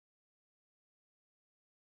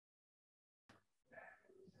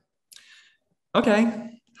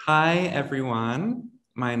Okay. Hi, everyone.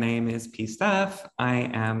 My name is P. Steph. I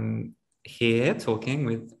am here talking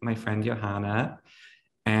with my friend Johanna,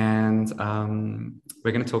 and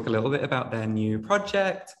we're going to talk a little bit about their new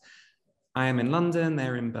project. I am in London,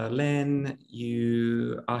 they're in Berlin.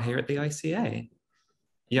 You are here at the ICA.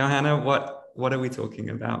 Johanna, what are we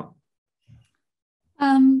talking about?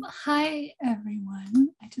 Hi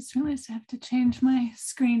everyone. I just realized I have to change my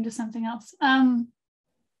screen to something else.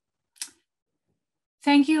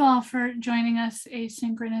 Thank you all for joining us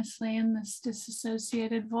asynchronously in this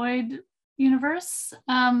disassociated void universe.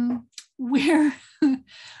 We're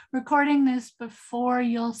recording this before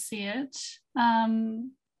you'll see it. And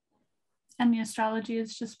the astrology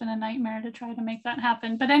has just been a nightmare to try to make that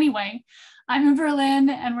happen. But anyway, I'm in Berlin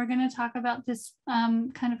and we're going to talk about this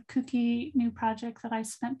kind of kooky new project that I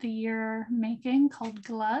spent the year making called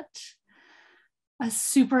GLUT, a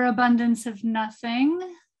superabundance of nothing.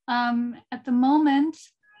 At the moment,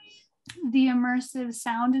 the immersive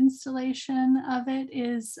sound installation of it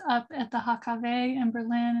is up at the HKW in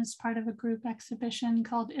Berlin as part of a group exhibition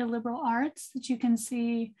called Illiberal Arts that you can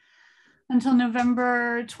see until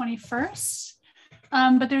November 21st.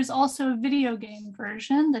 But there's also a video game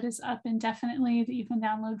version that is up indefinitely that you can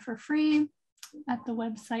download for free at the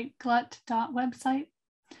website glut.website.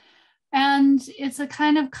 And it's a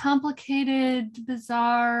kind of complicated,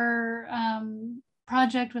 bizarre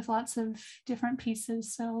project with lots of different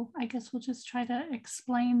pieces. So I guess we'll just try to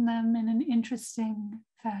explain them in an interesting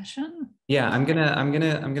fashion. Yeah, I'm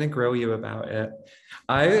gonna grill you about it.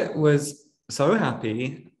 I was so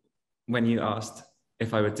happy when you asked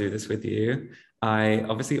if I would do this with you. I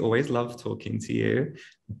obviously always love talking to you,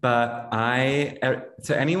 but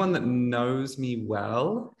to anyone that knows me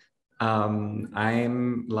well,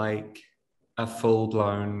 I'm like a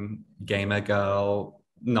full-blown gamer girl,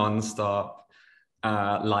 non-stop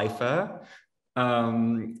lifer.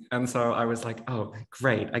 And so I was like, oh,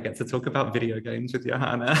 great, I get to talk about video games with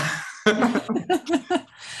Johanna.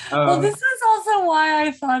 Well, this is also why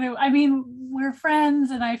I thought it, I mean, we're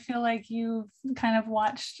friends and I feel like you've kind of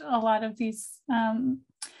watched a lot of these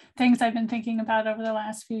things I've been thinking about over the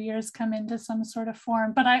last few years come into some sort of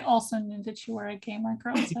form, but I also knew that you were a gamer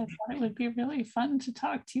girl, so I thought it would be really fun to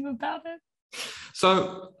talk to you about it.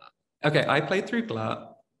 So, okay, I played through GLUT.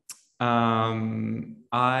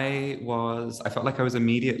 I felt like I was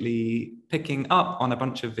immediately picking up on a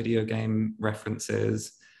bunch of video game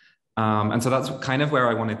references. And so that's kind of where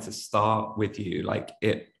I wanted to start with you. Like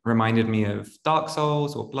it reminded me of Dark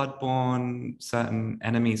Souls or Bloodborne, certain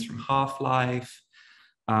enemies from Half-Life.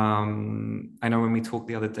 I know when we talked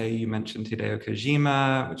the other day, you mentioned Hideo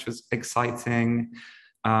Kojima, which was exciting.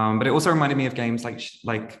 But it also reminded me of games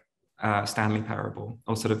like Stanley Parable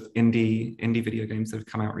or sort of indie video games that have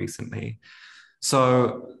come out recently.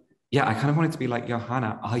 So yeah, I kind of wanted to be like,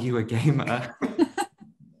 Johanna, are you a gamer?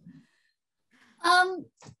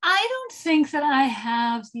 I don't think that I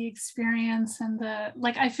have the experience and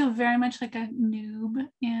I feel very much like a noob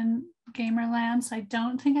in gamerland, so I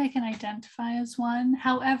don't think I can identify as one.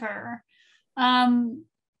 However,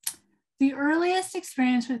 the earliest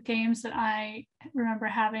experience with games that I remember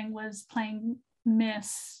having was playing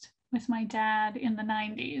Myst with my dad in the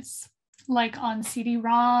 90s, like on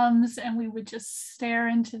CD-ROMs, and we would just stare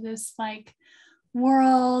into this like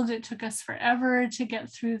world. It took us forever to get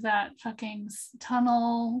through that fucking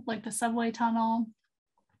tunnel, like the subway tunnel.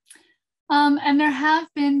 And there have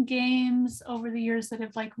been games over the years that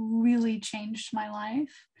have like really changed my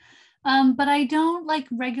life. But I don't like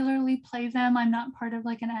regularly play them. I'm not part of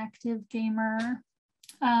like an active gamer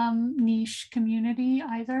niche community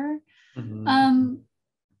either. Mm-hmm.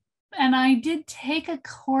 And I did take a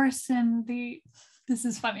course in this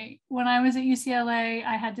is funny. When I was at UCLA,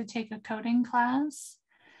 I had to take a coding class.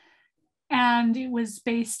 And it was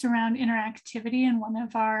based around interactivity. And one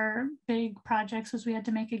of our big projects was we had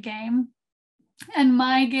to make a game. And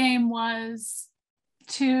my game was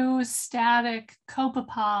 2 static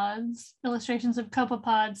copepods, illustrations of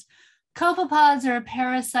copepods. Copepods are a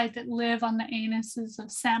parasite that live on the anuses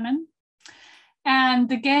of salmon. And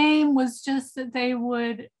the game was just that they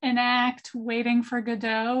would enact waiting for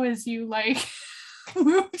Godot as you like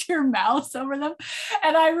moved your mouse over them.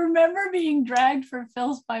 And I remember being dragged for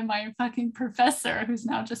filth by my fucking professor, who's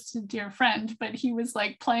now just a dear friend, but he was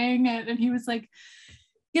like playing it and he was like,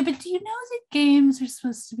 yeah, but do you know that games are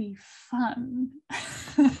supposed to be fun?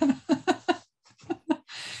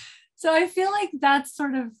 So I feel like that's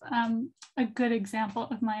sort of a good example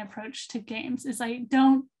of my approach to games is I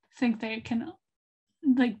don't think they can,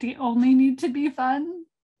 like they only need to be fun.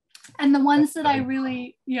 And the ones that I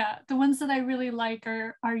really, the ones that I really like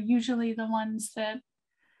are usually the ones that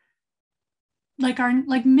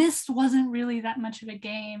like Myst wasn't really that much of a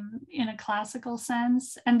game in a classical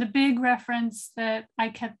sense. And the big reference that I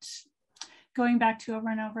kept going back to over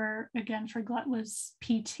and over again for GLUT was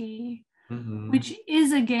PT, which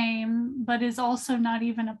is a game, but is also not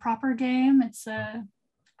even a proper game. It's a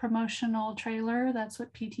promotional trailer. That's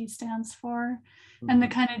what PT stands for. And the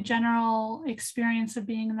kind of general experience of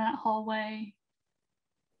being in that hallway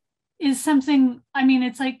is something, I mean,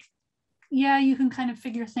 it's like, yeah, you can kind of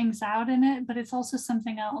figure things out in it, but it's also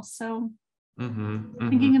something else. So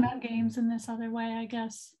thinking about games in this other way, I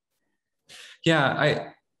guess.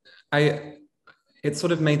 Yeah, it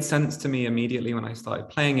sort of made sense to me immediately when I started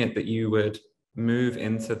playing it that you would move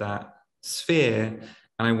into that sphere.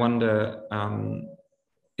 And I wonder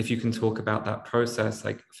if you can talk about that process,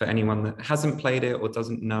 like for anyone that hasn't played it or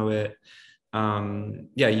doesn't know it.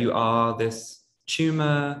 Yeah, you are this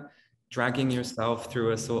tumor dragging yourself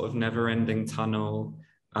through a sort of never-ending tunnel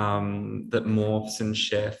that morphs and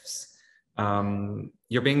shifts.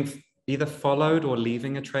 You're being either followed or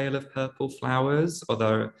leaving a trail of purple flowers,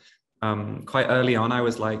 although quite early on I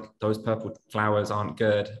was like, those purple flowers aren't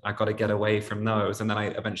good, I got to get away from those. And then I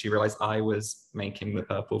eventually realized I was making the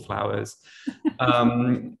purple flowers.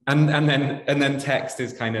 And then text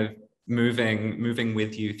is kind of moving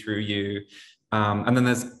with you, through you. And then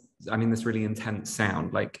there's, I mean, this really intense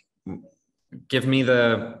sound. Like, give me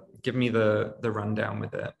the rundown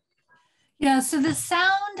with it. Yeah, so the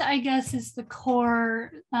sound, I guess, is the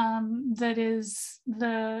core that is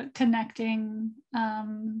the connecting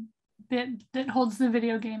bit that holds the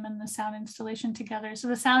video game and the sound installation together. So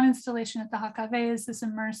the sound installation at the HKV is this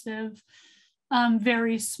immersive,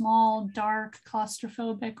 very small, dark,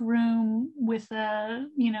 claustrophobic room with a,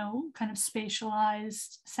 you know, kind of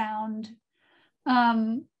spatialized sound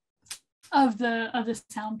of the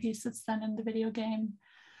sound piece that's then in the video game.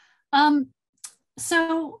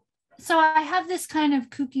 So I have this kind of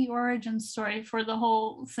kooky origin story for the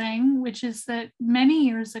whole thing, which is that many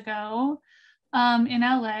years ago in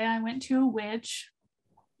LA, I went to a witch.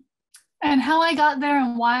 And how I got there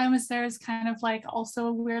and why I was there is kind of like also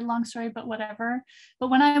a weird long story, but whatever. But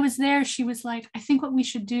when I was there, she was like, I think what we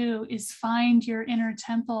should do is find your inner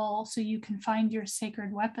temple so you can find your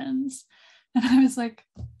sacred weapons. And I was like,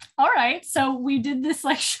 all right. So we did this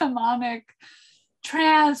like shamanic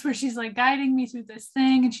trance where she's like guiding me through this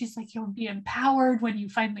thing. And she's like, you'll be empowered when you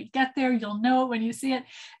finally get there. You'll know it when you see it.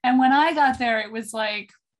 And when I got there, it was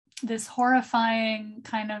like this horrifying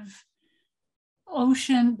kind of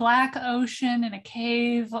ocean, black ocean in a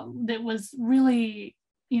cave that was really,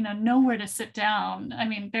 you know, nowhere to sit down. I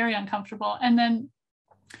mean, very uncomfortable. And then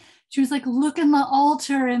she was like, look in the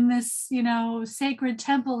altar in this, you know, sacred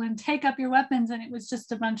temple and take up your weapons. And it was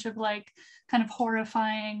just a bunch of like kind of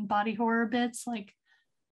horrifying body horror bits, like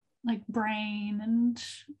brain and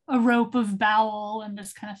a rope of bowel and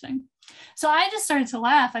this kind of thing. So I just started to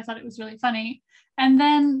laugh. I thought it was really funny. And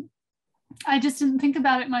then I just didn't think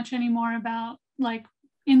about it much anymore about like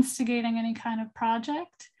instigating any kind of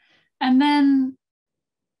project. And then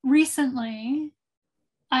recently,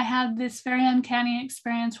 I had this very uncanny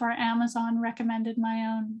experience where Amazon recommended my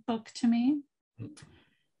own book to me.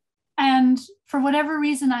 And for whatever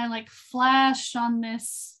reason, I like flashed on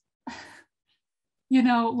this, you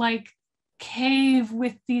know, like cave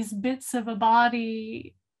with these bits of a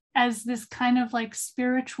body as this kind of like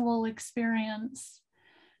spiritual experience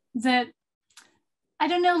that, I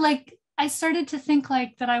don't know, like I started to think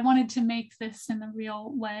like that I wanted to make this in a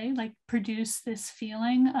real way, like produce this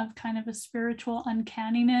feeling of kind of a spiritual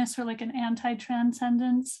uncanniness or like an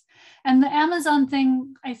anti-transcendence. And the Amazon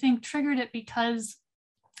thing, I think, triggered it because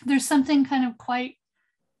there's something kind of quite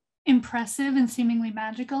impressive and seemingly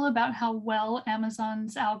magical about how well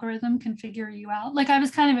Amazon's algorithm can figure you out. Like I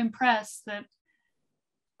was kind of impressed that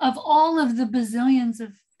of all of the bazillions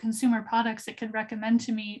of consumer products it could recommend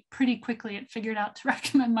to me, pretty quickly it figured out to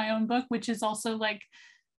recommend my own book, which is also like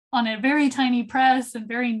on a very tiny press and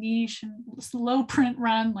very niche and low print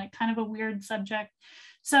run, like kind of a weird subject.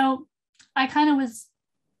 So I kind of was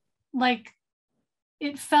like,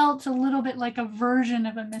 it felt a little bit like a version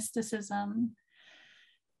of a mysticism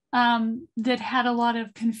that had a lot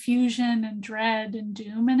of confusion and dread and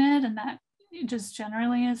doom in it. And that just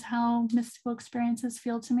generally is how mystical experiences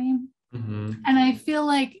feel to me. Mm-hmm. And I feel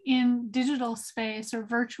like in digital space or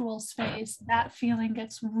virtual space, that feeling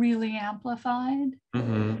gets really amplified.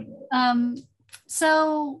 Mm-hmm.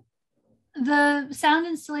 So the sound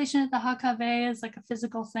installation at the HKV as like a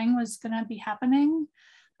physical thing was going to be happening.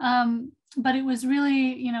 But it was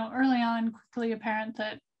really, you know, early on quickly apparent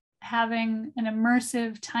that having an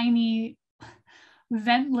immersive, tiny,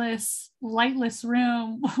 ventless, lightless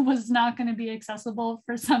room was not going to be accessible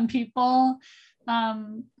for some people.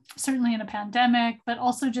 certainly in a pandemic, but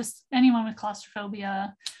also just anyone with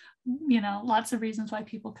claustrophobia, lots of reasons why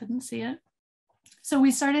people couldn't see it. So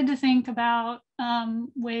we started to think about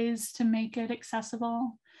ways to make it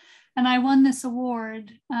accessible. And I won this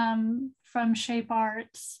award from Shape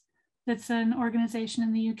Arts. That's an organization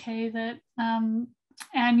in the UK that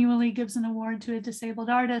annually gives an award to a disabled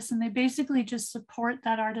artist. And they basically just support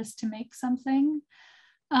that artist to make something.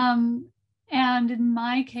 And in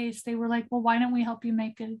my case, they were like, well, why don't we help you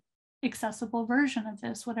make an accessible version of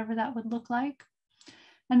this, whatever that would look like.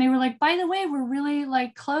 And they were like, by the way, we're really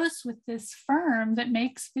like close with this firm that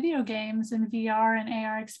makes video games and VR and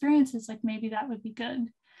AR experiences. Like maybe that would be good.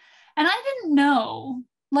 And I didn't know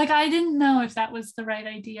if that was the right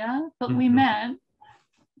idea, but we met.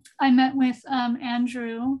 I met with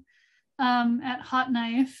Andrew at Hot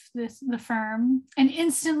Knife, the firm, and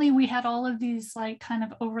instantly we had all of these like kind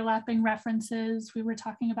of overlapping references. We were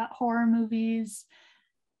talking about horror movies,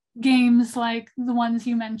 games like the ones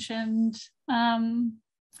you mentioned.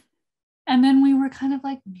 And then we were kind of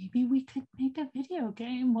like, maybe we could make a video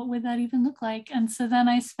game. What would that even look like? And so then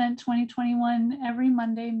I spent 2021 every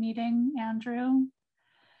Monday meeting Andrew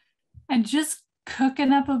and just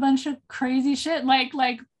cooking up a bunch of crazy shit, like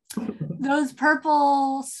those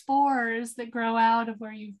purple spores that grow out of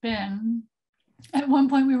where you've been. At one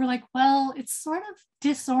point we were like, well, it's sort of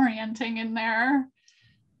disorienting in there.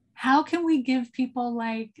 How can we give people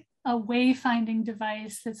like a wayfinding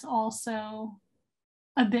device that's also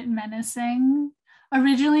a bit menacing?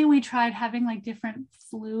 Originally, we tried having like different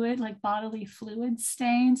fluid, like bodily fluid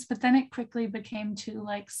stains, but then it quickly became too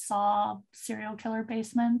like Saw serial killer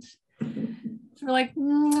basement. So we're like,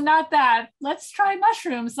 not that. Let's try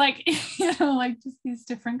mushrooms. Like, like just these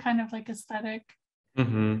different kind of like aesthetic, I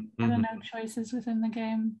don't know, choices within the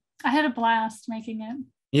game. I had a blast making it.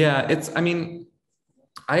 Yeah, I mean,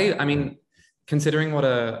 considering what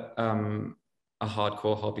a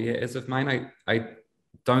hardcore hobby it is of mine, I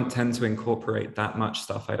don't tend to incorporate that much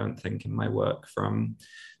stuff, I don't think, in my work from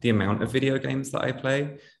the amount of video games that I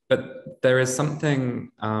play. But there is something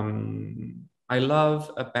I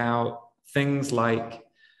love about things like,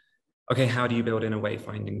 okay, how do you build in a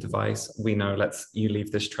wayfinding device? We know, you leave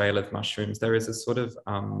this trail of mushrooms. There is a sort of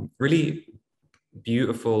really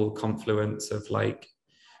beautiful confluence of like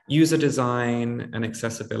user design and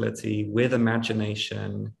accessibility with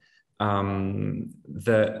imagination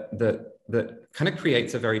that kind of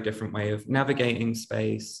creates a very different way of navigating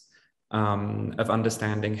space, of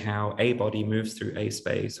understanding how a body moves through a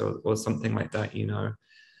space or something like that,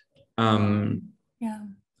 Yeah.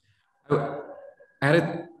 I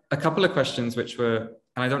had a couple of questions which were,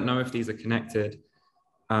 and I don't know if these are connected.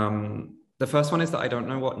 The first one is that I don't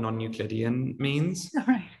know what non-Euclidean means. All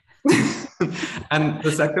right. And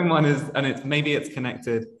the second one is, and maybe it's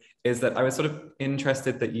connected, is that I was sort of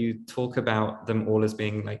interested that you talk about them all as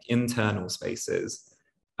being like internal spaces,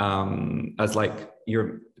 as like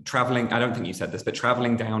you're traveling, I don't think you said this, but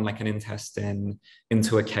traveling down like an intestine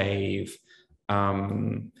into a cave.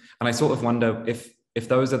 And I sort of wonder if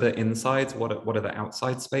those are the insides, what are the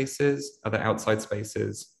outside spaces? Are the outside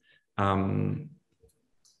spaces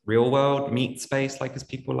real world, meat space, like as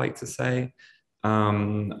people like to say?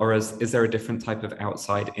 Or is there a different type of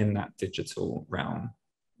outside in that digital realm?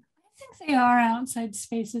 I think they are outside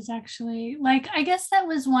spaces, actually. Like, I guess that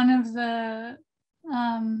was one of the,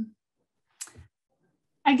 one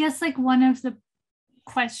of the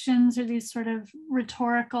questions or these sort of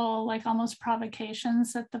rhetorical, like almost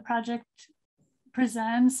provocations that the project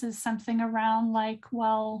presents is something around like,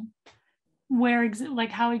 well,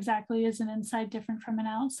 how exactly is an inside different from an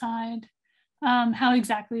outside? How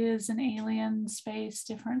exactly is an alien space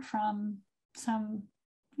different from some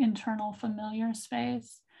internal familiar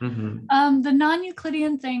space? The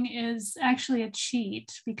non-Euclidean thing is actually a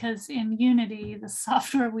cheat because in Unity, the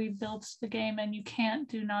software we built the game in, you can't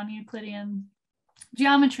do non-Euclidean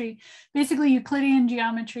geometry. Basically, Euclidean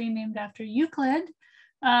geometry named after Euclid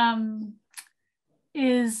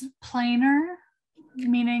is planar,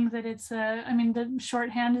 meaning that the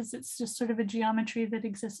shorthand is it's just sort of a geometry that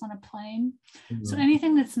exists on a plane. So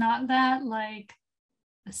anything that's not that, like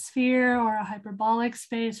a sphere or a hyperbolic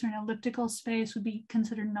space or an elliptical space, would be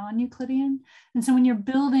considered non-Euclidean. And so when you're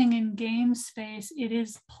building in game space, it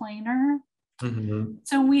is planar.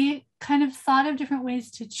 So we kind of thought of different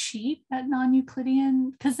ways to cheat at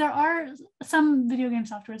non-Euclidean, because there are some video game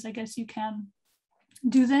softwares, I guess you can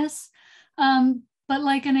do this. But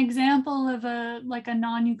like an example of a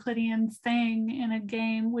non-Euclidean thing in a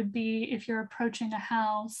game would be if you're approaching a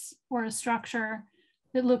house or a structure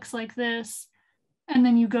that looks like this, and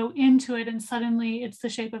then you go into it and suddenly it's the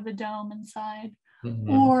shape of a dome inside.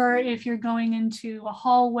 or if you're going into a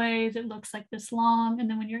hallway that looks like this long, and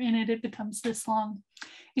then when you're in it, it becomes this long.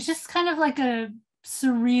 It's just kind of like a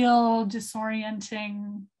surreal,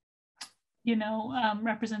 disorienting,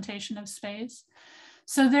 representation of space.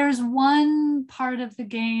 So there's one part of the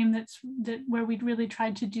game where we really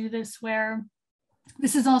tried to do this, where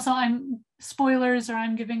this is also, spoilers, or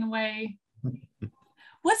I'm giving away.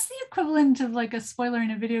 What's the equivalent of like a spoiler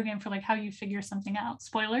in a video game for like how you figure something out?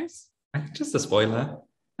 Spoilers? Just a spoiler.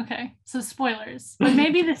 Okay, so spoilers. But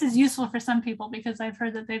maybe this is useful for some people because I've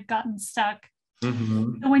heard that they've gotten stuck. So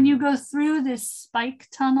when you go through this spike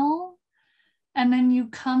tunnel, and then you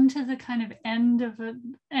come to the kind of end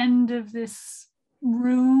of this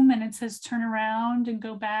room, and it says turn around and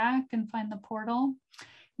go back and find the portal.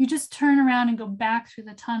 You just turn around and go back through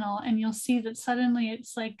the tunnel, and you'll see that suddenly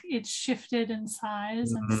it's like it's shifted in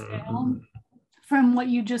size and scale from what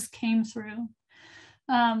you just came through.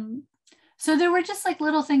 So there were just like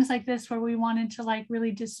little things like this where we wanted to like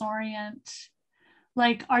really disorient,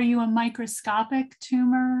 like, are you a microscopic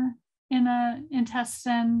tumor in an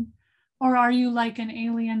intestine, or are you like an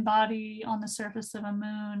alien body on the surface of a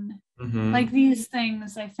moon? Like these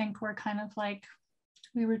things, I think, were kind of like,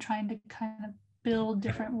 we were trying to kind of build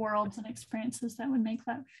different worlds and experiences that would make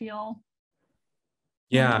that feel.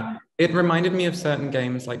 Yeah, it reminded me of certain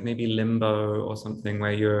games like maybe Limbo or something,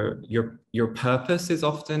 where your purpose is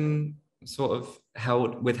often sort of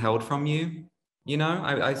withheld from you.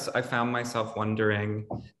 I found myself wondering,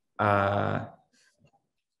 what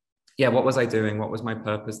was I doing? What was my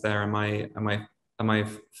purpose there? Am I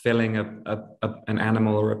filling an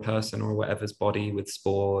animal or a person or whatever's body with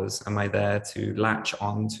spores? Am I there to latch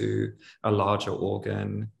on to a larger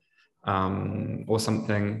organ, or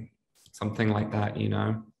something like that,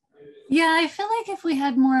 Yeah, I feel like if we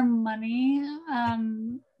had more money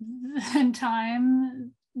and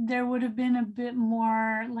time, there would have been a bit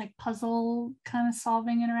more like puzzle kind of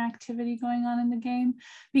solving interactivity going on in the game.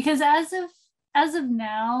 Because as of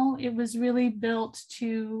now, it was really built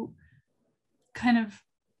to kind of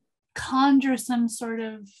conjure some sort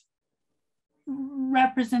of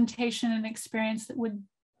representation and experience that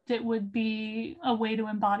would be a way to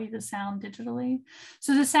embody the sound digitally.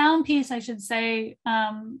 So the sound piece, I should say,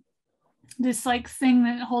 this like thing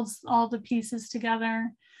that holds all the pieces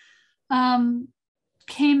together,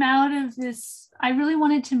 came out of this. I really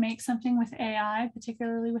wanted to make something with AI,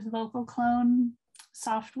 particularly with vocal clone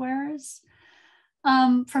softwares,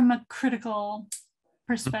 from a critical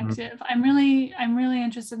perspective. I'm really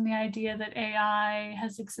interested in the idea that AI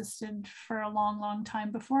has existed for a long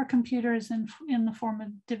time before computers, in the form of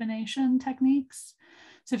divination techniques.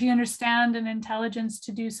 So if you understand an intelligence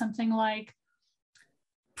to do something like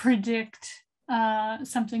predict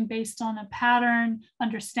something based on a pattern,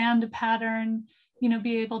 understand a pattern,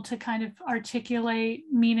 be able to kind of articulate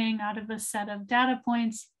meaning out of a set of data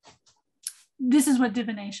points. This is what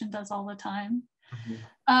divination does all the time.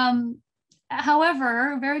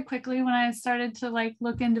 However, very quickly, when I started to like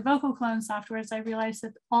look into vocal clone softwares, I realized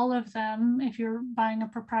that all of them, if you're buying a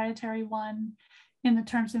proprietary one, in the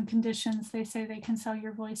terms and conditions, they say they can sell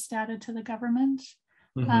your voice data to the government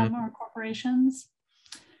or corporations.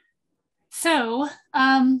 So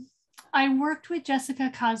I worked with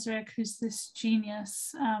Jessica Kozrick, who's this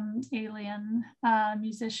genius alien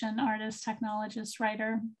musician, artist, technologist,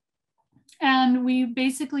 writer. And we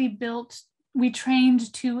basically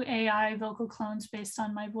trained 2 AI vocal clones based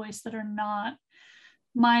on my voice that are not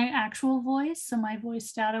my actual voice. So my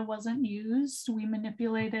voice data wasn't used. We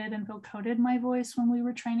manipulated and vocoded my voice when we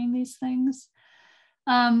were training these things.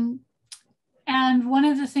 And one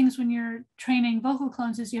of the things when you're training vocal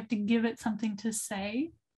clones is you have to give it something to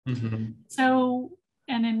say. So,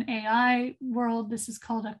 and in AI world, this is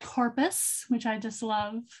called a corpus, which I just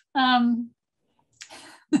love.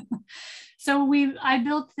 So I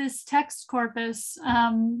built this text corpus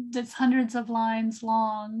that's hundreds of lines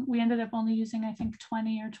long. We ended up only using, I think,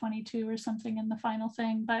 20 or 22 or something in the final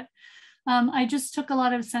thing. But I just took a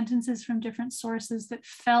lot of sentences from different sources that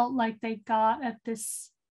felt like they got at this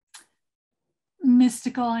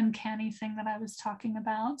mystical, uncanny thing that I was talking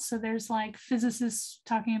about. So there's like physicists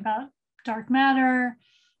talking about dark matter,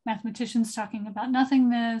 mathematicians talking about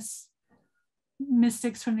nothingness,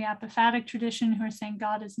 mystics from the apophatic tradition who are saying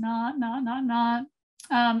God is not,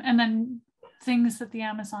 and then things that the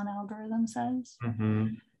Amazon algorithm says.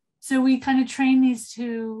 So we kind of train these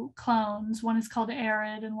 2 clones. One is called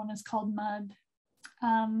Arid and one is called Mud,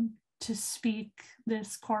 to speak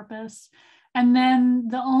this corpus. And then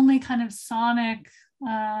the only kind of sonic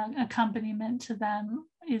accompaniment to them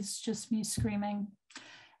is just me screaming.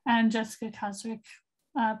 And Jessica Kozrick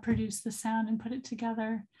produce the sound and put it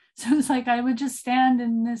together. So it's like I would just stand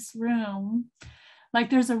in this room, like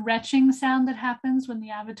there's a retching sound that happens when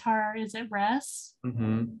the avatar is at rest.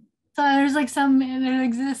 Mm-hmm. So there's like there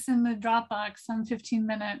exists in the Dropbox some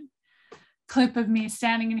 15-minute clip of me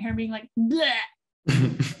standing in here being like bleh,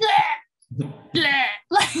 bleh, bleh,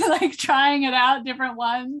 like trying it out, different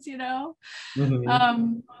ones, you know.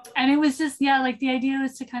 Mm-hmm. And it was just, yeah, like the idea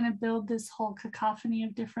was to kind of build this whole cacophony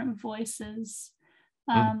of different voices.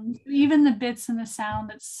 Even the bits in the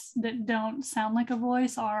sound that don't sound like a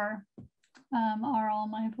voice are all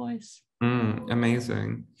my voice.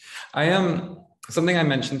 Amazing. Something I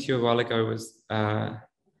mentioned to you a while ago was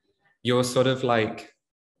your sort of like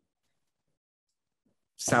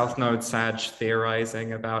South Node Sag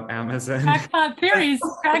theorizing about Amazon. Crackpot theories.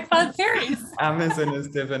 Amazon as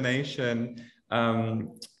divination.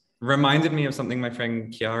 Reminded me of something my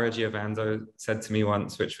friend Chiara Giovando said to me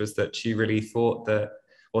once, which was that she really thought that,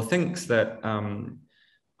 or thinks that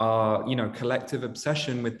our, collective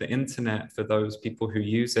obsession with the internet for those people who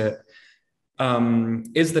use it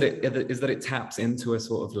is that it taps into a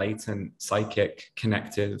sort of latent psychic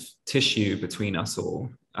connective tissue between us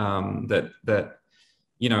all. That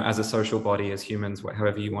as a social body, as humans,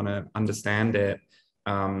 however you want to understand it,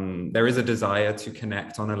 there is a desire to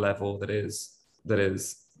connect on a level that is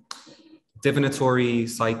divinatory,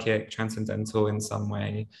 psychic, transcendental in some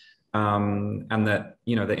way, and that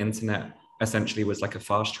the internet essentially was like a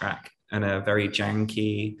fast track, and a very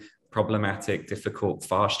janky, problematic, difficult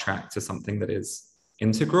fast track to something that is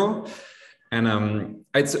integral. And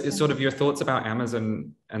it's sort of your thoughts about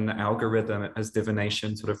Amazon and the algorithm as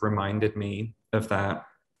divination sort of reminded me of that.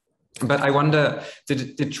 But I wonder,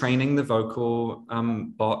 did training the vocal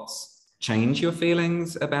bots change your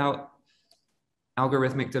feelings about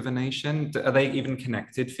algorithmic divination? Are they even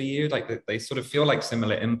connected for you? Like they sort of feel like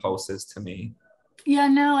similar impulses to me. Yeah,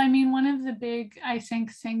 no, I mean, one of the big, I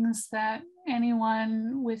think, things that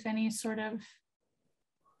anyone with any sort of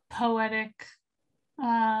poetic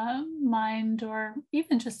mind, or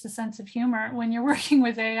even just a sense of humor, when you're working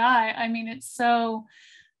with AI, I mean, it's so,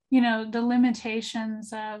 the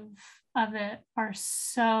limitations of it are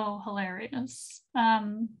so hilarious.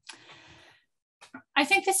 I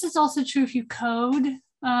think this is also true if you code.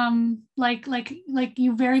 Like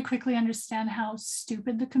you very quickly understand how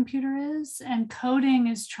stupid the computer is, and coding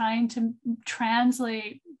is trying to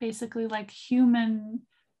translate basically like human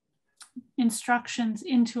instructions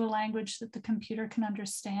into a language that the computer can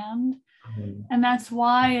understand. Mm-hmm. And that's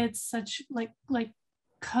why it's such like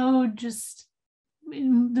code, just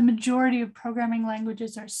the majority of programming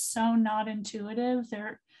languages are so not intuitive.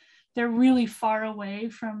 They're really far away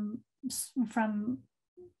from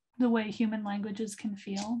the way human languages can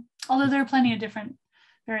feel, although there are plenty of different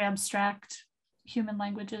very abstract human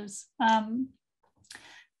languages.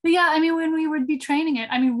 But yeah, I mean, when we would be training it,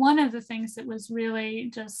 I mean, one of the things that was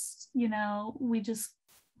really just, I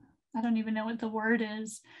don't even know what the word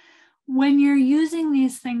is. When you're using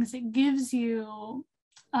these things, it gives you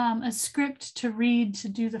a script to read to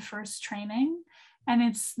do the first training. And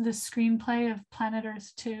it's the screenplay of Planet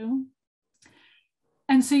Earth 2.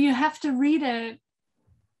 And so you have to read it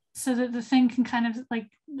so that the thing can kind of like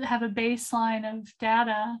have a baseline of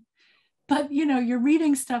data. But, you're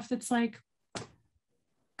reading stuff that's like,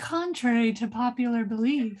 contrary to popular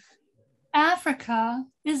belief, Africa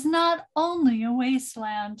is not only a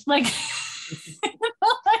wasteland. And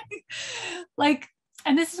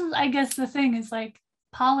this is, I guess, the thing is like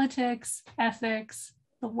politics, ethics,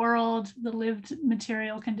 the world, the lived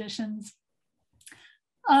material conditions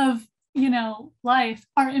of, life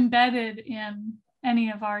are embedded in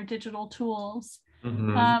any of our digital tools.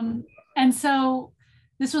 Mm-hmm. And so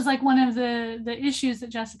this was like one of the issues that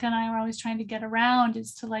Jessica and I were always trying to get around,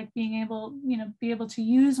 is to like be able to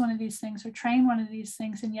use one of these things or train one of these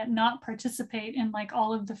things and yet not participate in like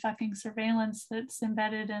all of the fucking surveillance that's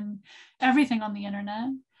embedded in everything on the internet.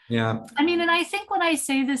 Yeah. I mean, and I think when I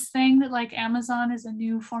say this thing that like Amazon is a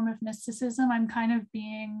new form of mysticism, I'm kind of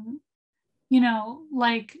being,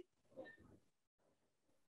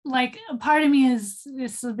 like a part of me is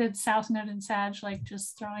a bit South Node and Sag, like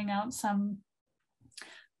just throwing out some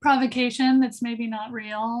provocation that's maybe not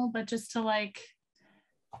real, but just to like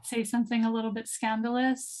say something a little bit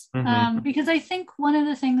scandalous. Mm-hmm. Because I think one of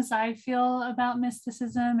the things I feel about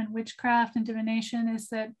mysticism and witchcraft and divination is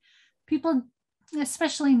that people,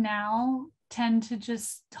 especially now, tend to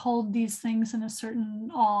just hold these things in a certain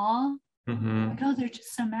awe. Mm-hmm. Like, oh, they're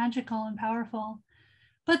just so magical and powerful.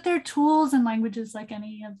 But they're tools and languages like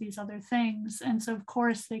any of these other things. And so, of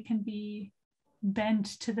course, they can be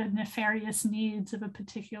bent to the nefarious needs of a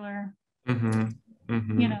particular, Mm-hmm.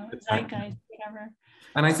 Mm-hmm. zeitgeist, whatever.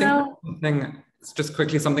 And I think So something, just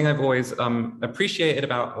quickly, something I've always appreciated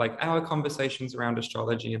about like our conversations around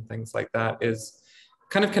astrology and things like that is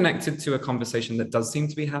kind of connected to a conversation that does seem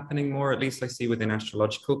to be happening more, at least I see within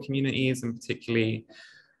astrological communities, and particularly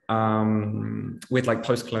with like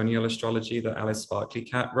post-colonial astrology that Alice Sparkley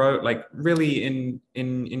Cat wrote, like really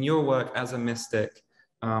in your work as a mystic,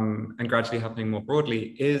 and gradually happening more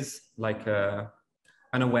broadly, is like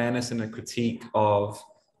an awareness and a critique of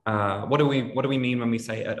what do we mean when we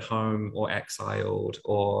say at home or exiled,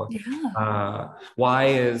 or why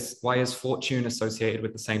is fortune associated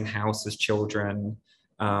with the same house as children,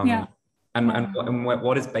 and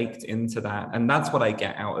what is baked into that. And that's what I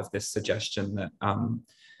get out of this suggestion that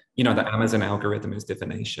the Amazon algorithm is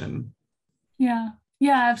divination. Yeah,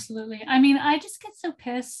 absolutely. I mean, I just get so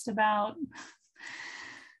pissed about,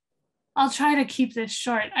 I'll try to keep this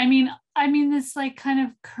short. I mean, this like kind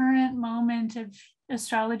of current moment of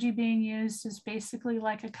astrology being used is basically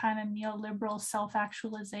like a kind of neoliberal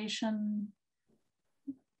self-actualization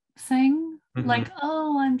thing. Like,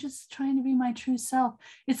 oh, I'm just trying to be my true self.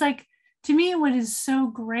 It's like, to me, what is so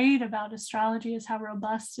great about astrology is how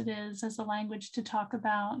robust it is as a language to talk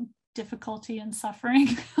about difficulty and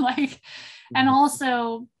suffering. Like, and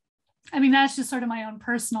also, I mean, that's just sort of my own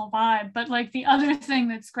personal vibe. But like the other thing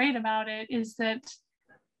that's great about it is that,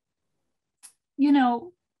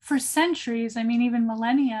 for centuries, I mean, even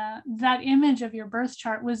millennia, that image of your birth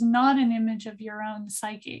chart was not an image of your own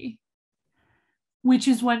psyche, which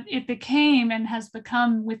is what it became and has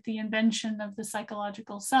become with the invention of the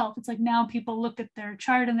psychological self. It's like now people look at their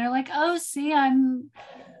chart and they're like, oh, see, I'm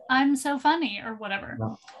so funny or whatever.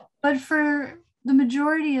 But for the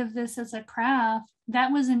majority of this as a craft,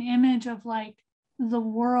 that was an image of like the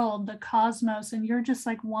world, the cosmos, and you're just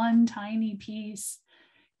like one tiny piece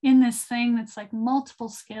in this thing that's like multiple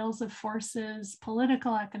scales of forces,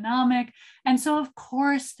 political, economic. And so of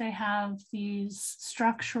course they have these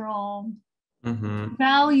structural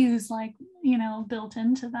values like, built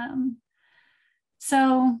into them.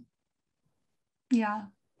 So yeah.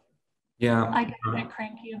 I get a bit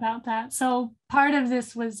cranky about that. So part of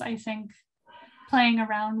this was, I think, playing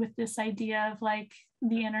around with this idea of like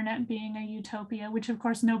the internet being a utopia, which of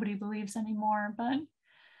course nobody believes anymore. But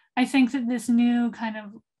I think that this new kind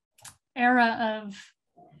of era of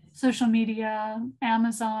social media,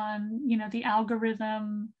 Amazon, the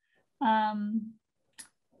algorithm,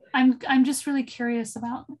 I'm just really curious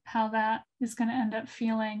about how that is going to end up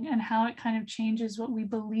feeling and how it kind of changes what we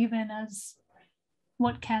believe in as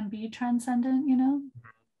what can be transcendent,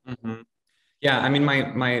 Yeah, I mean,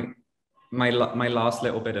 my last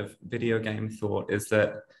little bit of video game thought is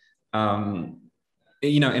that,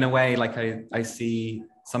 in a way, like I see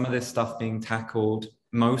some of this stuff being tackled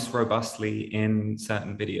most robustly in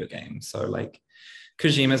certain video games. So like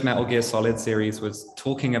Kojima's Metal Gear Solid series was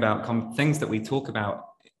talking about things that we talk about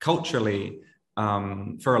culturally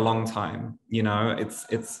for a long time. This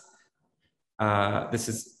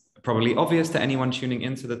is probably obvious to anyone tuning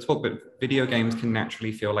into the talk, but video games can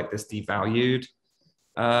naturally feel like this devalued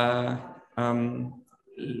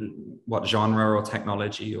what genre or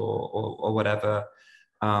technology or whatever,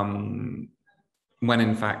 when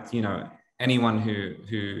in fact, anyone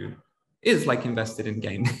who is like invested in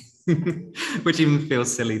gaming, which even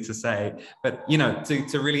feels silly to say, but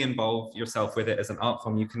to really involve yourself with it as an art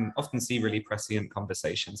form, you can often see really prescient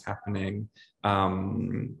conversations happening,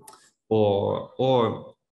 or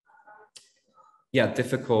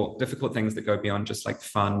difficult things that go beyond just like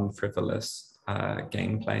fun, frivolous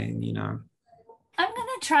game playing. I'm gonna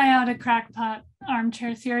try out a crackpot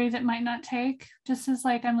armchair theory that might not take, just as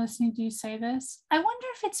like I'm listening to you say this. I wonder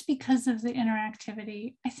if it's because of the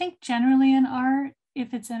interactivity. I think generally in art,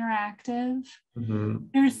 if it's interactive,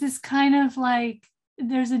 there's this kind of like,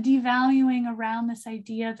 there's a devaluing around this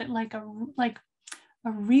idea that like a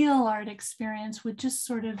real art experience would just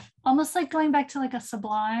sort of almost like going back to like a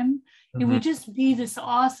sublime. It would just be this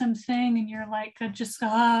awesome thing and you're like just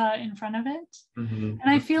in front of it. And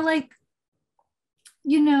I feel like,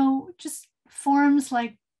 just forms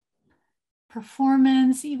like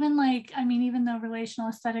performance, even like, I mean, even though relational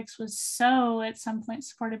aesthetics was so at some point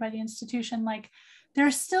supported by the institution, like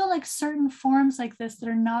there's still like certain forms like this that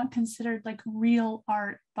are not considered like real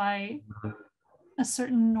art by a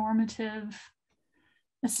certain normative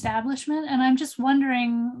establishment. And I'm just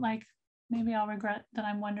wondering, like, maybe I'll regret that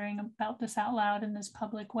I'm wondering about this out loud in this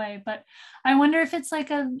public way, but I wonder if it's like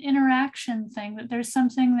an interaction thing, that there's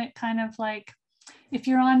something that kind of like, if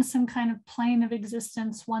you're on some kind of plane of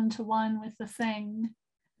existence one-to-one with the thing,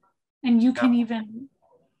 and you can even,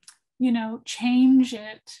 change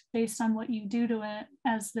it based on what you do to it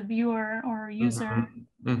as the viewer or user.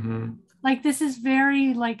 Like, this is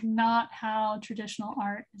very like not how traditional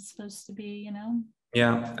art is supposed to be, you know?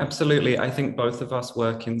 Yeah, absolutely. I think both of us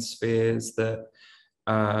work in spheres that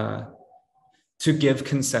to give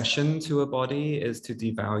concession to a body is to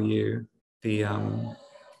devalue the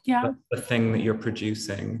Yeah. the thing that you're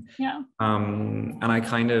producing. Yeah. And I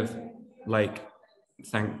kind of like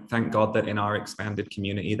thank God that in our expanded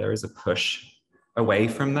community there is a push away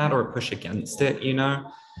from that, or a push against it, you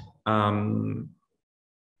know.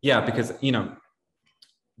 Yeah, because you know,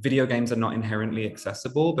 video games are not inherently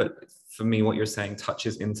accessible, but for me, what you're saying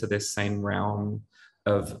touches into this same realm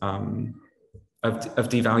of of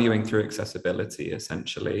devaluing through accessibility,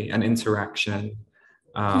 essentially, and interaction.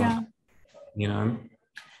 Yeah. You know.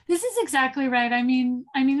 This is exactly right. I mean,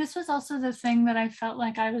 this was also the thing that I felt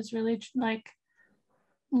like I was really like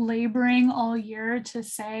laboring all year to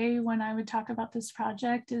say when I would talk about this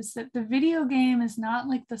project, is that the video game is not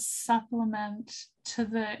like the supplement to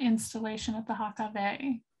the installation at the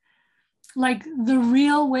Hakave. Like, the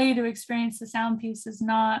real way to experience the sound piece is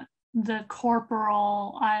not the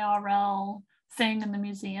corporal IRL thing in the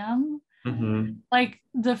museum. Mm-hmm. Like,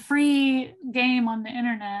 the free game on the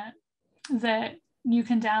internet that you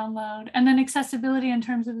can download, and then accessibility in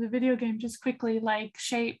terms of the video game, just quickly, like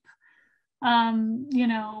Shape, you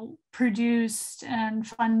know, produced and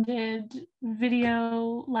funded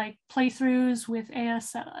video like playthroughs with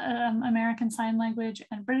American Sign Language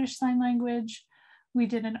and British Sign Language. We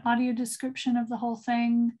did an audio description of the whole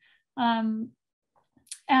thing.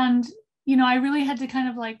 And, you know, I really had to kind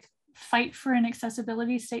of like fight for an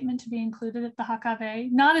accessibility statement to be included at the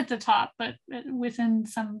Hakave, not at the top, but within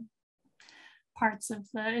some parts of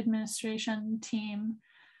the administration team.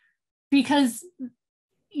 Because,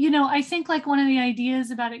 you know, I think like one of the ideas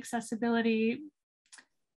about accessibility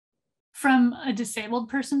from a disabled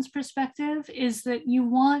person's perspective is that you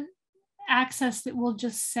want access that will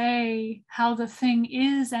just say how the thing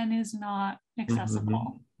is and is not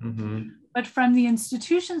accessible. Mm-hmm. Mm-hmm. But from the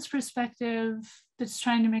institution's perspective that's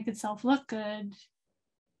trying to make itself look good,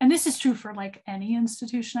 and this is true for like any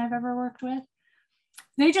institution I've ever worked with,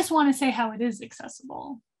 they just want to say how it is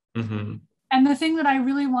accessible. Mm-hmm. And the thing that I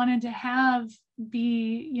really wanted to have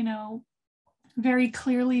be, you know, very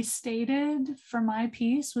clearly stated for my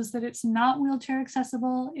piece was that it's not wheelchair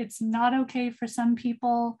accessible. It's not okay for some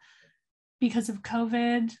people because of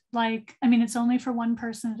COVID. Like, I mean, it's only for one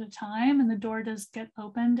person at a time, and the door does get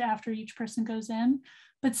opened after each person goes in,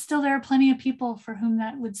 but still there are plenty of people for whom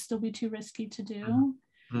that would still be too risky to do.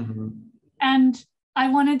 Mm-hmm. And I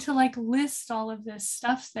wanted to like list all of this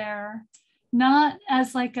stuff there, not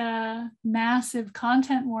as like a massive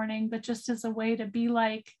content warning, but just as a way to be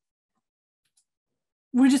like,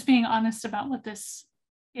 we're just being honest about what this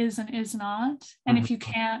is and is not. And if you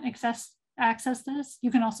can't access this, you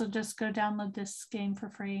can also just go download this game for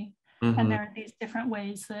free. Mm-hmm. And there are these different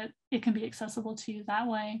ways that it can be accessible to you that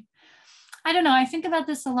way. I don't know, I think about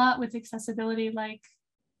this a lot with accessibility, like,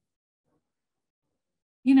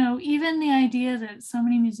 you know, even the idea that so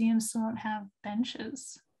many museums still don't have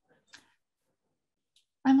benches.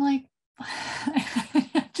 I'm like,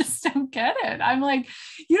 I just don't get it. I'm like,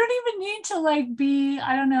 you don't even need to like be,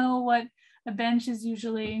 I don't know what a bench is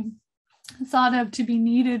usually thought of to be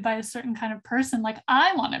needed by a certain kind of person. Like,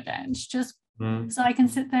 I want a bench just so I can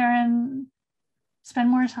sit there and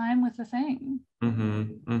spend more time with the thing. Mm-hmm.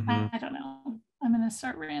 Mm-hmm. I don't know. I'm going to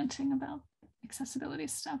start ranting about accessibility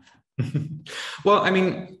stuff. Well, I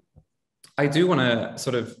mean, I do want to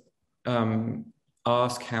sort of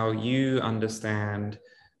ask how you understand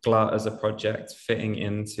GLUT as a project fitting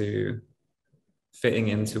into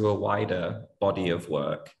a wider body of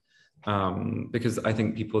work, because I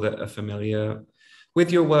think people that are familiar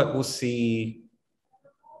with your work will see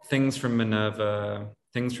things from Minerva,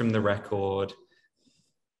 things from the record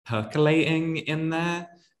percolating in there,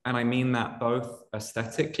 and I mean that both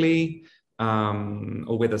aesthetically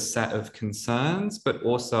or with a set of concerns, but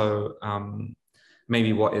also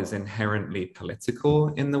maybe what is inherently political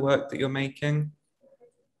in the work that you're making.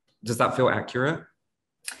 Does that feel accurate?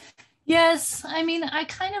 Yes, I mean, I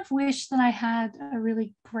kind of wish that I had a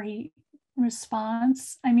really great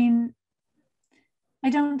response. I mean, I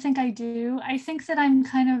don't think I do. I think that I'm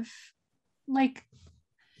kind of like,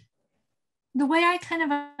 the way I kind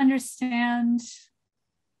of understand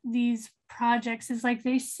these projects is like,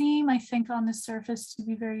 they seem, I think, on the surface to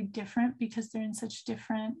be very different because they're in such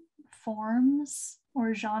different forms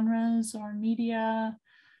or genres or media.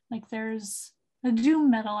 Like, there's a doom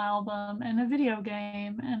metal album and a video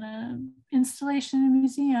game and an installation in a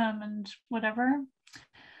museum and whatever.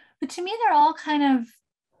 But to me, they're all kind of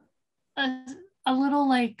a little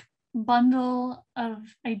like bundle of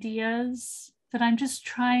ideas that I'm just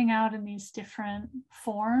trying out in these different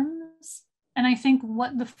forms. And I think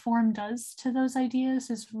what the form does to those ideas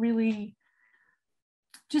is really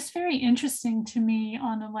just very interesting to me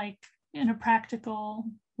on a like in a practical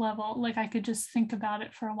level. Like I could just think about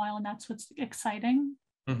it for a while, and that's what's exciting.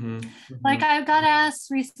 Like I got asked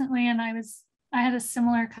recently, and I had a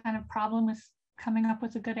similar kind of problem with coming up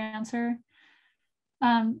with a good answer.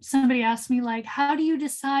 Somebody asked me like, how do you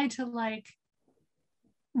decide to like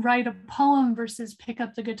write a poem versus pick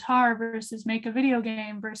up the guitar versus make a video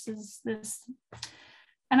game versus this?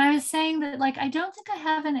 And I was saying that like, I don't think I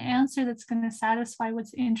have an answer that's going to satisfy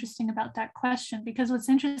what's interesting about that question, because what's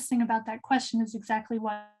interesting about that question is exactly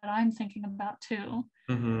what I'm thinking about too,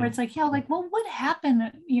 where it's like, yeah, like what would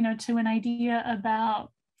happen, you know, to an idea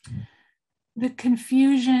about the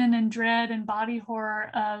confusion and dread and body horror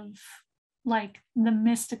of like the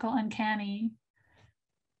mystical uncanny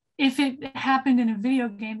if it happened in a video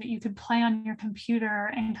game that you could play on your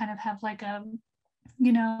computer and kind of have like a,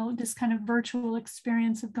 you know, this kind of virtual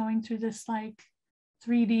experience of going through this like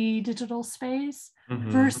 3D digital space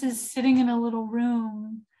versus sitting in a little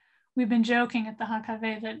room. We've been joking at the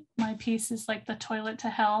HKV that my piece is like the toilet to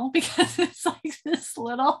hell because it's like this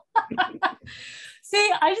little.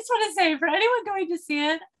 See, I just want to say for anyone going to see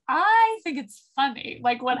it, I think it's funny.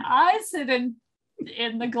 Like when I sit in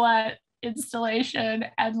the GLUT installation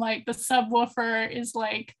and like the subwoofer is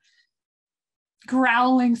like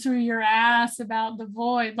growling through your ass about the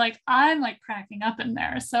void, like I'm like cracking up in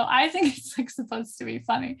there. So I think it's like supposed to be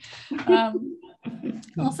funny.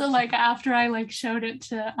 Also, like after I like showed it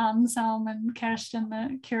to Anselm and Kirsten,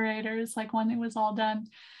 the curators, like when it was all done,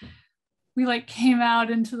 we like came out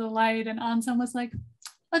into the light and Anselm was like,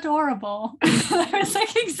 adorable. I was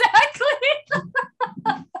like, exactly.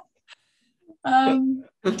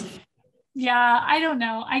 Yeah, I don't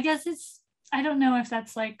know. I guess I don't know if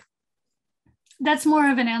that's like, that's more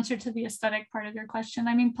of an answer to the aesthetic part of your question.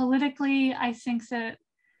 I mean, politically, I think that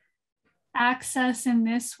access in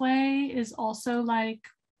this way is also like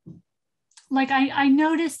I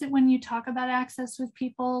noticed that when you talk about access with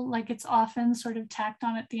people, like it's often sort of tacked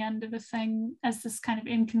on at the end of a thing as this kind of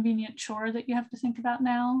inconvenient chore that you have to think about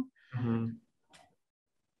now. And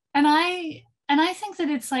I think that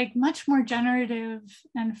it's like much more generative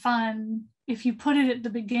and fun if you put it at the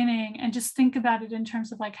beginning and just think about it in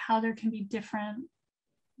terms of like how there can be different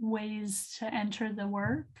ways to enter the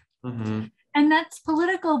work. And that's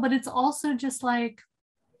political, but it's also just like,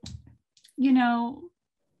 you know,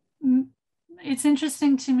 it's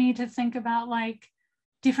interesting to me to think about like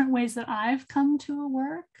different ways that I've come to a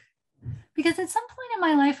work, because at some point in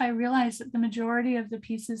my life I realized that the majority of the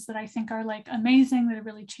pieces that I think are like amazing, that have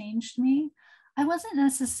really changed me, I wasn't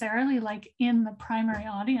necessarily like in the primary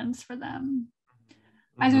audience for them.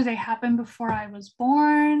 Either they happened before I was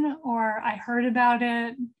born, or I heard about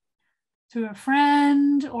it through a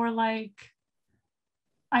friend, or like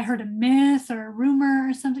I heard a myth or a rumor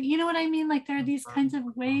or something. You know what I mean? Like there are these kinds of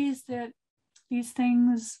ways that these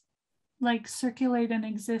things like circulate and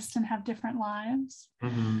exist and have different lives.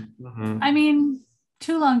 I mean,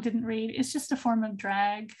 too long didn't read. It's just a form of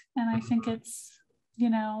drag. And I think it's, you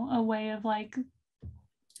know, a way of like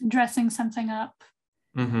dressing something up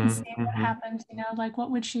and seeing what happens, you know, like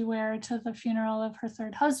what would she wear to the funeral of her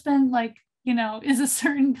third husband? Like, you know, is a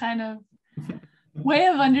certain kind of way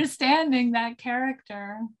of understanding that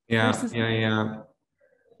character. Yeah.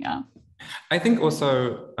 I think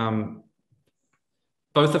also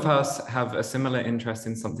both of us have a similar interest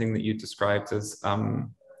in something that you described as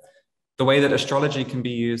the way that astrology can be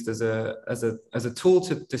used as a tool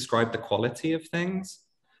to describe the quality of things.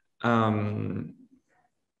 The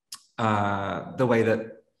way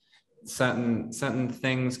that certain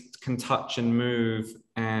things can touch and move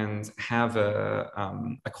and have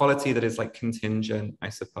a quality that is like contingent, I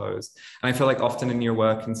suppose. And I feel like often in your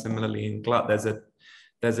work, and similarly in GLUT, there's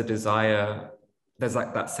a desire, there's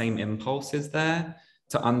like that same impulse is there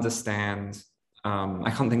to understand.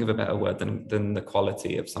 I can't think of a better word than the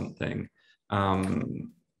quality of something.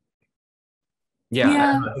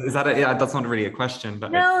 Is that yeah, that's not really a question,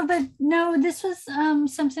 but no, this was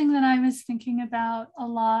something that I was thinking about a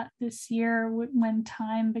lot this year when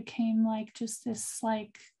time became like just this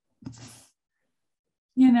like,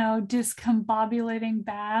 you know, discombobulating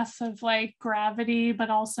bath of like gravity but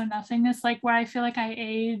also nothingness, like where I feel like I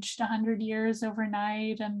aged 100 years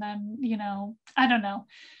overnight, and then, you know, I don't know,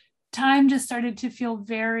 time just started to feel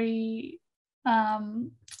very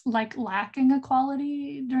like lacking a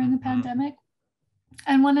quality during the pandemic.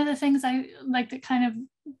 And one of the things I like that kind of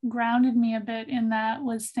grounded me a bit in that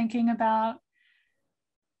was thinking about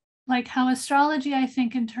like how astrology, I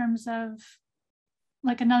think in terms of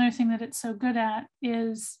like another thing that it's so good at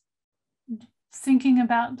is thinking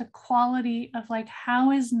about the quality of like,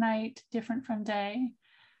 how is night different from day?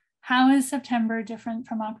 How is September different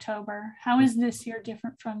from October? How is this year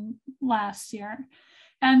different from last year?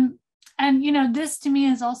 And you know, this to me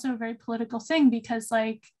is also a very political thing, because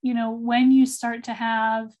like, you know, when you start to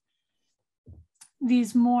have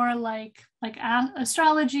these more like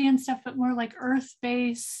astrology and stuff, but more like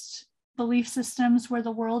earth-based belief systems where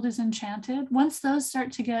the world is enchanted, once those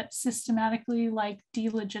start to get systematically like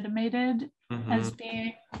delegitimated as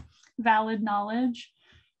being valid knowledge,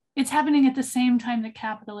 it's happening at the same time that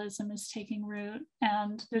capitalism is taking root,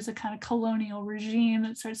 and there's a kind of colonial regime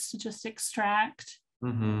that starts to just extract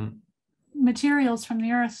materials from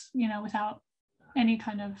the earth, you know, without any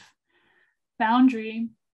kind of boundary.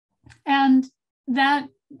 And that,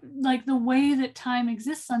 like, the way that time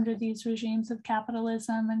exists under these regimes of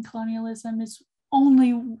capitalism and colonialism is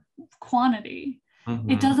only quantity.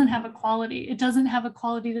 It doesn't have a quality. It doesn't have a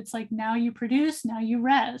quality that's like, now you produce, now you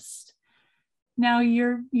rest, now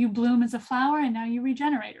you bloom as a flower, and now you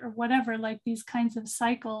regenerate, or whatever. Like, these kinds of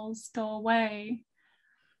cycles go away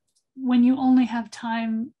when you only have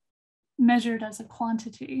time measured as a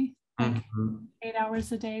quantity, like 8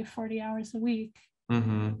 hours a day, 40 hours a week.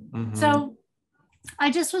 So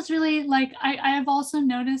I just was really like, I have also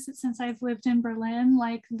noticed that since I've lived in Berlin,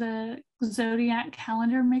 like the zodiac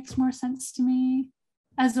calendar makes more sense to me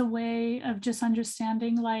as a way of just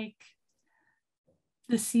understanding like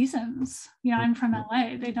the seasons. You know, I'm from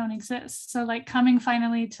LA, they don't exist. So like coming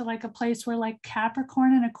finally to like a place where like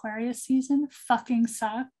Capricorn and Aquarius season fucking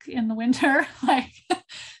suck in the winter. Like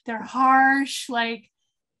they're harsh, like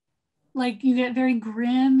you get very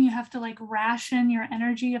grim. You have to like ration your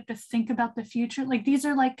energy. You have to think about the future. Like these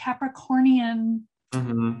are like Capricornian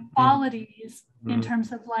qualities in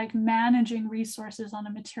terms of like managing resources on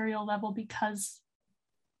a material level, because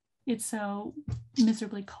it's so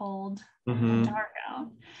miserably cold and dark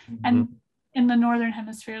out. And in the northern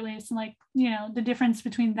hemisphere, at least, like, you know, the difference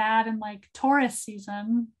between that and like Taurus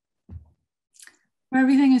season, where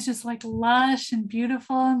everything is just like lush and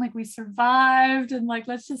beautiful, and like we survived, and like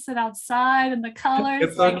let's just sit outside, and the colors.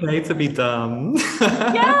 It's like, okay to be dumb.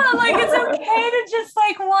 Yeah, like it's okay to just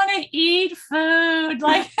like want to eat food.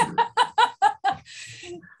 Like,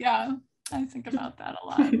 yeah, I think about that a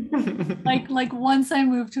lot. Like once I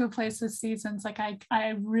moved to a place with seasons, like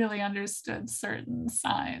I really understood certain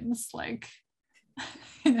signs, like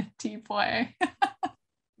in a deep way.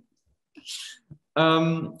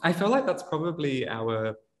 I feel like that's probably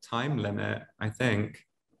our time limit, I think.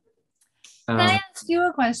 Can I ask you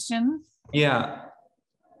a question? Yeah.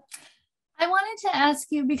 I wanted to ask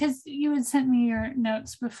you, because you had sent me your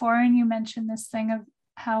notes before, and you mentioned this thing of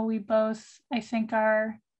how we both, I think,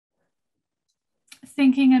 are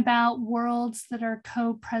thinking about worlds that are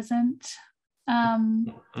co-present,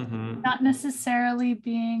 not necessarily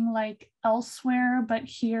being like elsewhere, but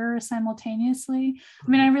here simultaneously. I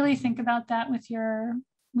mean, I really think about that with your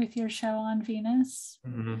show on Venus,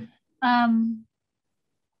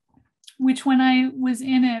 which when I was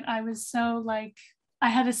in it, I was so like, I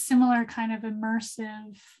had a similar kind of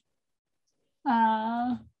immersive,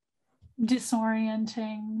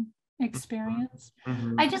 disorienting experience.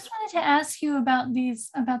 I just wanted to ask you about these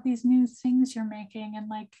new things you're making, and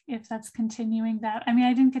like if that's continuing that. I mean,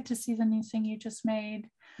 I didn't get to see the new thing you just made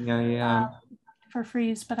for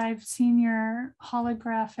Freeze, but I've seen your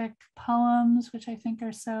holographic poems, which I think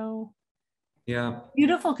are so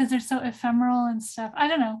beautiful because they're so ephemeral and stuff. I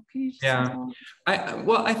don't know. Can you just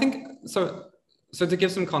I think so. So to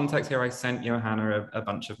give some context here, I sent Johanna a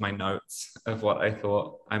bunch of my notes of what I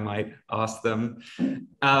thought I might ask them.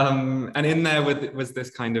 And in there was this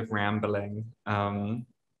kind of rambling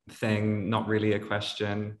thing, not really a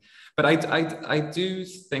question. But I do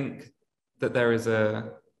think that there is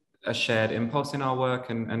a shared impulse in our work,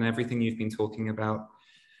 and everything you've been talking about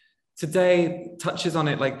today touches on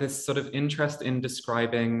it, like this sort of interest in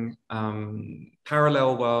describing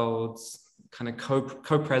parallel worlds, kind of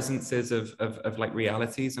co-presences of like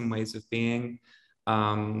realities and ways of being,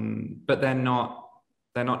 but they're not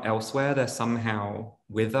elsewhere. They're somehow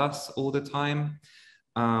with us all the time.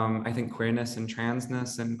 I think queerness and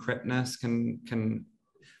transness and cryptness can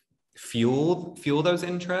fuel those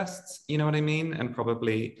interests, you know what I mean? And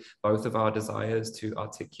probably both of our desires to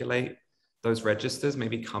articulate those registers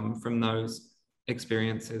maybe come from those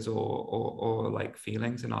experiences or like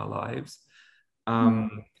feelings in our lives.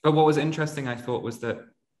 But what was interesting, I thought, was that,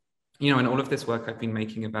 you know, in all of this work I've been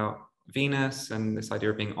making about Venus and this idea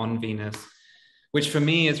of being on Venus, which for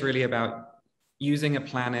me is really about using a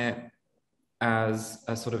planet as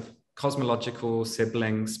a sort of cosmological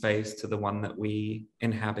sibling space to the one that we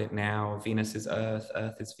inhabit now. Venus is Earth,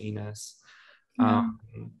 Earth is Venus. Yeah.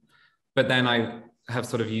 But then I have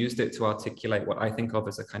sort of used it to articulate what I think of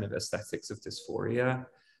as a kind of aesthetics of dysphoria,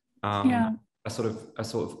 Yeah.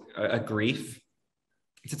 a grief,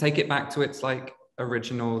 to take it back to its like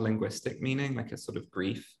original linguistic meaning, like a sort of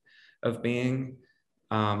grief of being.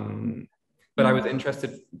 But I was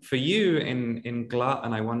interested for you in GLUT,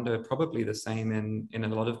 and I wonder probably the same in a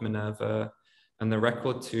lot of Minerva and the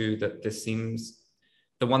record too, that this seems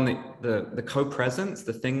the one that the co-presence,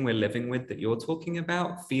 the thing we're living with that you're talking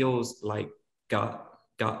about, feels like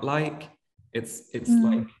gut-like. It's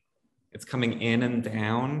like it's coming in and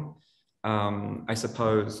down. I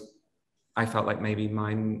suppose I felt like maybe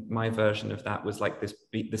my version of that was like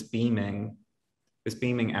this beaming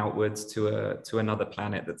outwards to another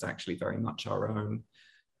planet that's actually very much our own,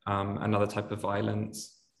 another type of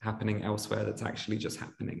violence happening elsewhere that's actually just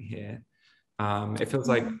happening here. It feels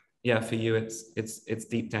like, yeah, for you it's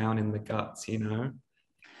deep down in the guts, you know.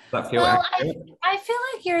 Does that feel accurate? I feel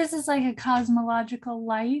like yours is like a cosmological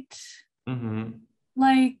light,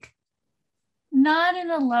 like not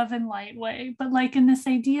in a love and light way, but like in this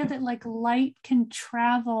idea that like light can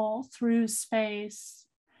travel through space,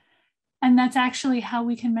 and that's actually how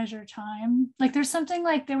we can measure time. Like there's something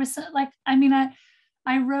like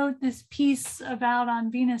I wrote this piece about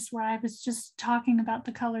on Venus where I was just talking about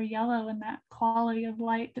the color yellow and that quality of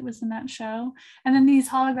light that was in that show. And then these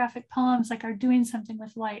holographic poems like are doing something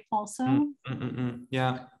with light also.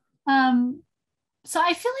 Yeah. So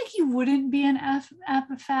I feel like you wouldn't be an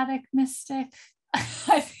apophatic mystic,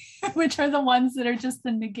 which are the ones that are just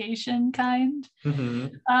the negation kind.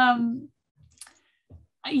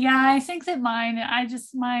 Yeah, I think that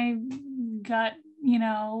my gut, you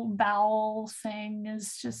know, bowel thing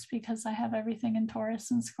is just because I have everything in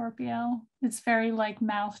Taurus and Scorpio. It's very like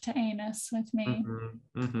mouth to anus with me.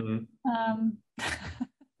 I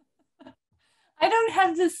don't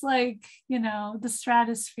have this like, you know, the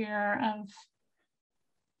stratosphere of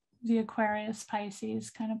the Aquarius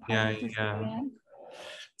Pisces kind of part of the zodiac.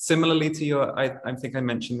 Similarly to your, I think I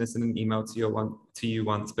mentioned this in an email to you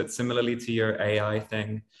once, but similarly to your AI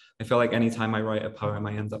thing, I feel like anytime I write a poem,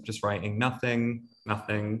 I end up just writing nothing.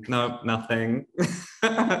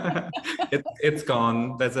 It's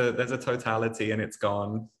gone. There's a totality and it's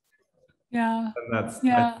gone. Yeah. And that's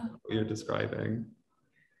what you're describing.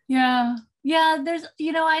 Yeah. There's,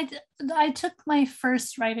 you know, I took my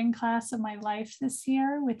first writing class of my life this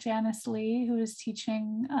year with Janice Lee, who is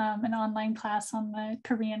teaching an online class on the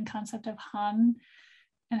Korean concept of Han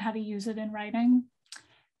and how to use it in writing.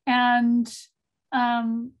 And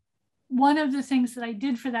one of the things that I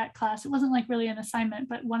did for that class, it wasn't like really an assignment,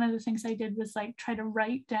 but one of the things I did was like try to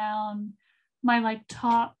write down my like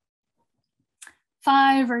top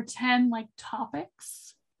 5 or 10 like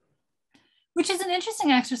topics, which is an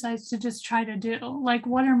interesting exercise to just try to do. Like,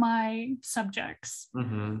 what are my subjects?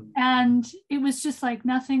 And it was just like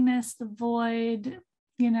nothingness, the void,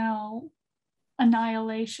 you know,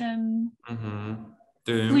 annihilation,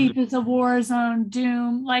 Doom. Sleep is a war zone,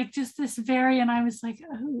 doom, like just this very, and I was like,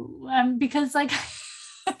 oh, because like,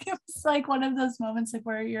 it was like one of those moments like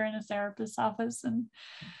where you're in a therapist's office and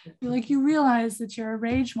you're like, you realize that you're a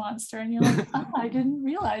rage monster. And you're like, oh, I didn't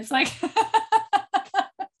realize, like,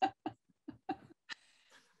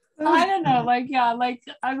 I don't know, like, yeah, like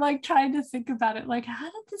I'm like trying to think about it, like, how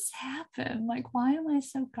did this happen? Like, why am I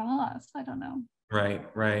so goth? I don't know. Right.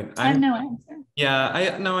 I have no answer. Yeah,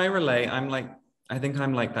 I relate. I think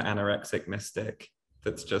I'm like the anorexic mystic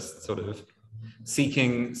that's just sort of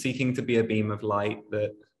seeking to be a beam of light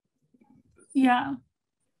that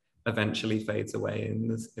eventually fades away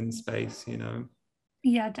in space, you know.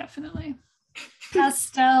 Yeah, definitely.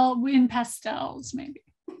 Pastels, maybe.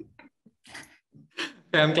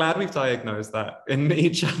 Okay, I'm glad we've diagnosed that in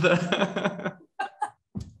each other.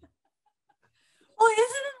 Well,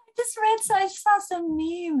 isn't it? I just saw some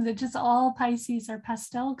meme that just all Pisces are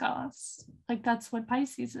pastel goths. Like that's what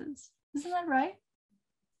Pisces is. Isn't that right?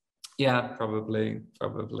 Yeah, probably.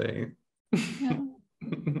 Yeah.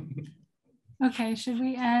 Okay, should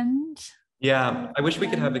we end? Yeah, I wish we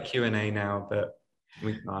could have a Q&A now, but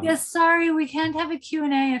we can't. Yes, sorry, we can't have a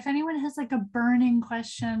Q&A. If anyone has like a burning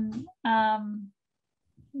question,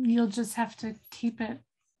 you'll just have to keep it.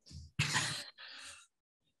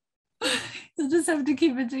 You'll just have to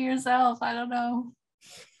keep it to yourself. I don't know.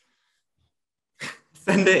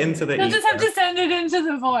 Send it into the You'll just have to send it into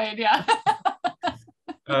the void, yeah.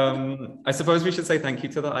 I suppose we should say thank you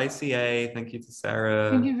to the ICA. Thank you to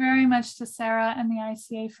Sarah. Thank you very much to Sarah and the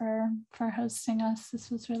ICA for hosting us.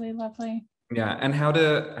 This was really lovely. Yeah, and how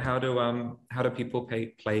do people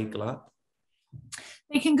play GLUT?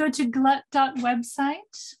 They can go to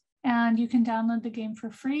glut.website and you can download the game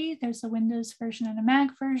for free. There's a Windows version and a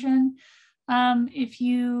Mac version. If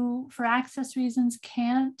you, for access reasons,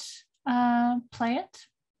 can't play it,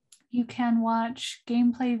 you can watch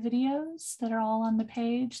gameplay videos that are all on the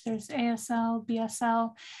page. There's ASL,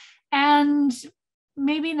 BSL, and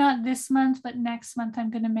maybe not this month, but next month, I'm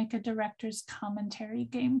going to make a director's commentary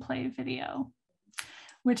gameplay video,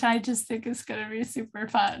 which I just think is going to be super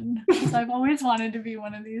fun because I've always wanted to be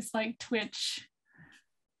one of these like Twitch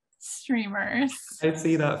streamers. I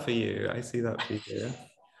see that for you. I see that for you.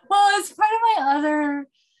 Well, it's part of my other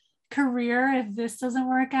career, if this doesn't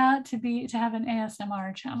work out, to have an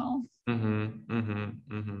ASMR channel.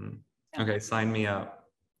 Okay, sign me up.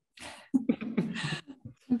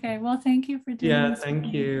 Okay, well, thank you for doing this. Yeah,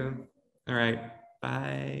 thank you. All right,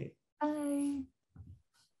 bye. Bye.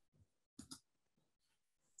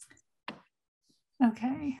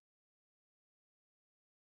 Okay.